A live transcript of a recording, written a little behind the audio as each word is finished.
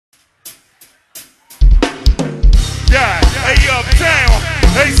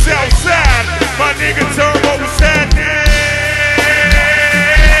south side. My nigga Turbo was happening.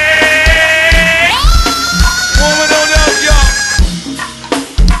 Warming on up, y'all.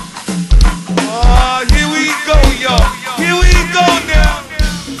 Here we go, y'all. Here we go now.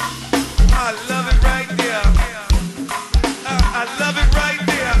 I love it right there. I love it right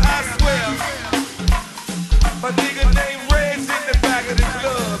there, I swear. My nigga named Red's in the back of the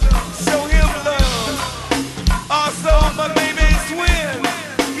club. Show him love. Also, my name is Swin.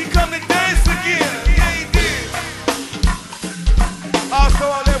 He come to dance again. Yeah, he did. Also,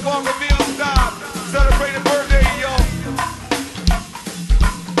 on that Walkerville stop, celebrating birthday, y'all.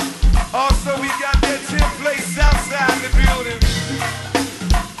 Also, we got that 10th place outside the building.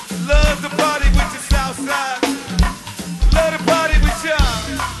 Love the party with the south side. Love the party with y'all.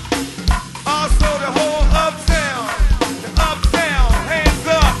 Also, the whole uptown. The uptown, hands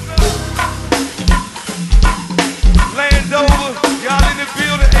up. Landover, y'all in the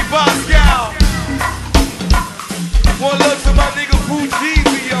building. Hey, Boscow. One love to my nigga Boo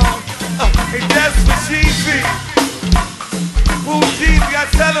Jeezy, y'all. Hey, that's for Jeezy. Boo Jeezy, I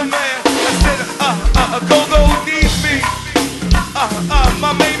tell him, man. I said, go-go needs me.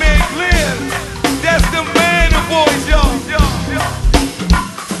 My main man Glenn. That's the man, the boys, y'all.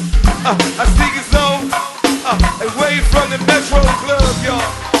 I see you zone. Away from the Metro Club, y'all.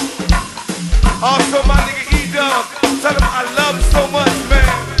 Also, my nigga E-Dub. Tell him I love him so much, man.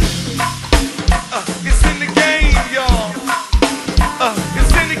 It's in the game, y'all.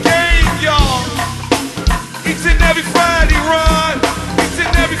 It's in the game, y'all. Each and every Friday, Ron. Each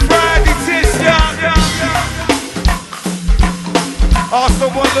and every Friday, 10 shot. Also,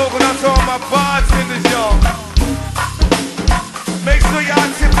 one look when I told my bartenders, y'all. Make sure y'all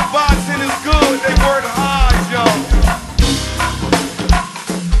tip the bartenders good. They work hard.